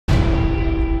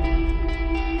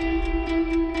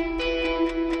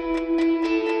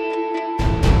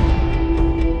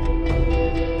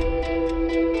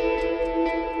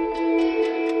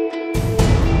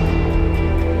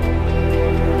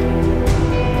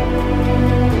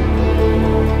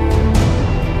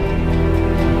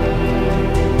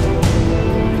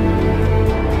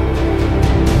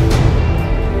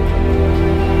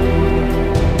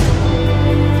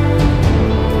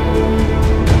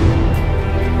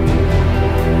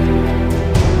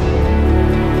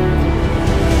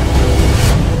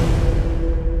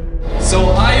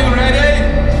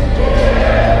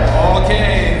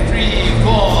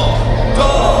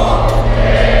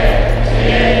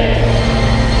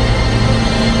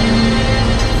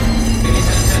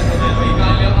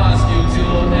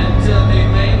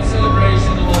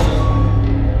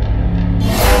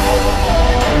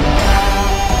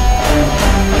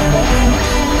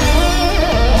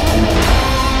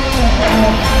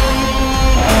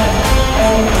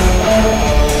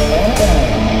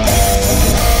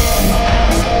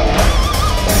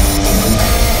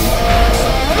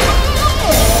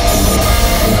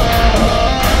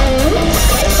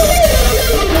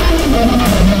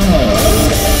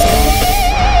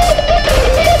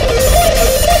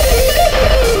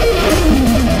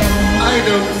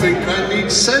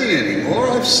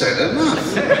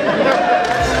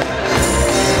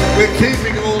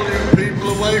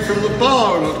away from the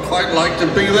bar, and I'd quite like to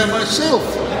be there myself.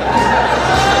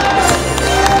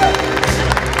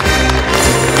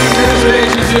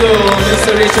 Congratulations to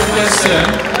Mr. Richard Weston.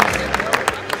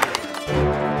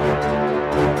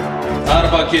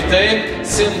 Arba kitaip,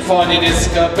 simfoninis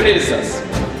kaprizas.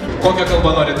 Kokią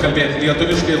kalbą norit kalbėti?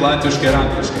 Lietuviškai, latviškai ir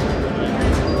angliškai?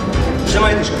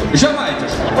 Žemaitiškai.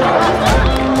 Žemaitiškai, bravo.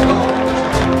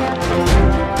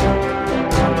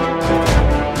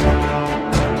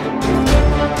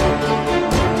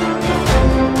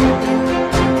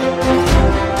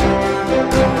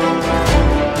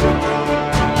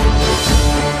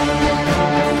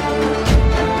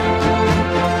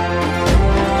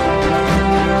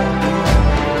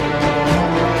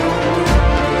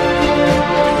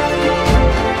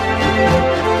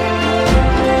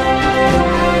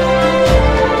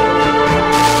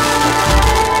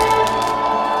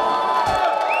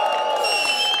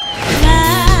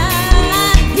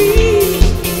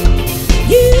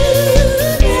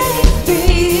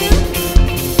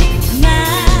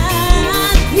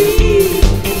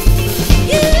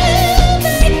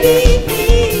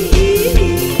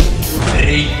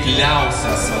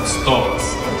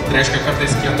 Tai reiškia,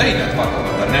 kartais kietai net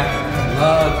pakalbat, ar ne? Na,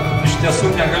 iš tiesų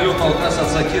negaliu kol kas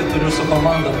atsakyti, turiu su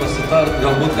komanda pasitart,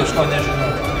 galbūt kažko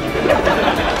nežinau.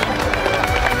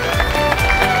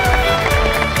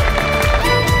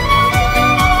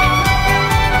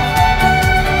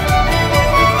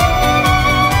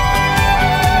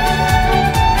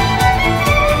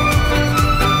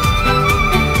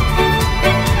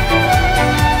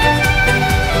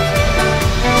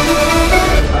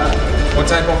 What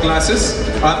type of glasses?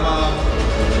 I'm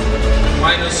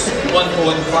minus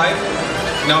 1.5.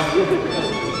 No.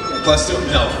 Plus 2?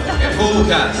 No. Full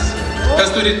glass.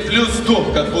 Kas turit plus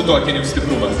 2, kad būtų akinių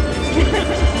stiprumas.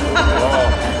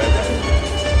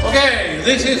 Okay,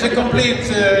 this is a complete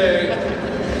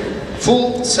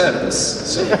full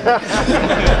service.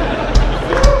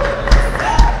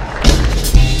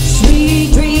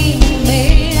 Sweet dream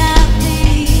made of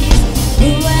these.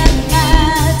 Who am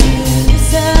I to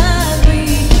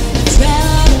disagree?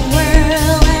 Travel the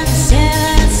world and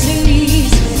seven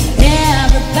seas.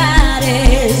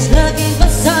 Everybody's looking for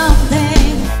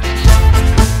something.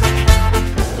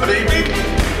 Good evening.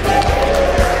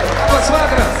 Labas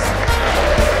vakaras.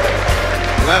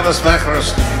 Labas vakaras.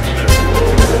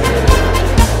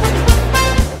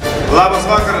 Labas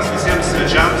vakaras visiems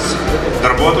svečiams,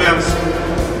 darbuotojams.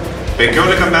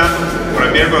 15 metų,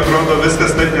 prabėgo, atrodo,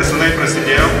 viskas taip nesenai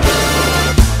prasidėjo.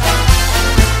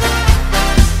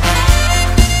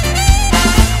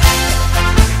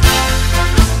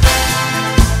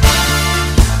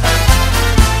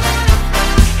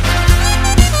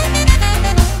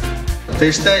 Tai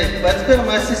štai, pats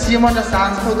pirmasis įmonės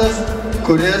antspaudas,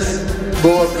 kuris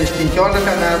buvo prieš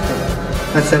 15 metų,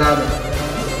 atsirado.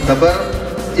 Dabar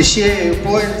išėjo į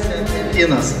poilsį ant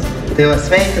lentynos. Tai va,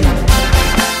 sveikinam.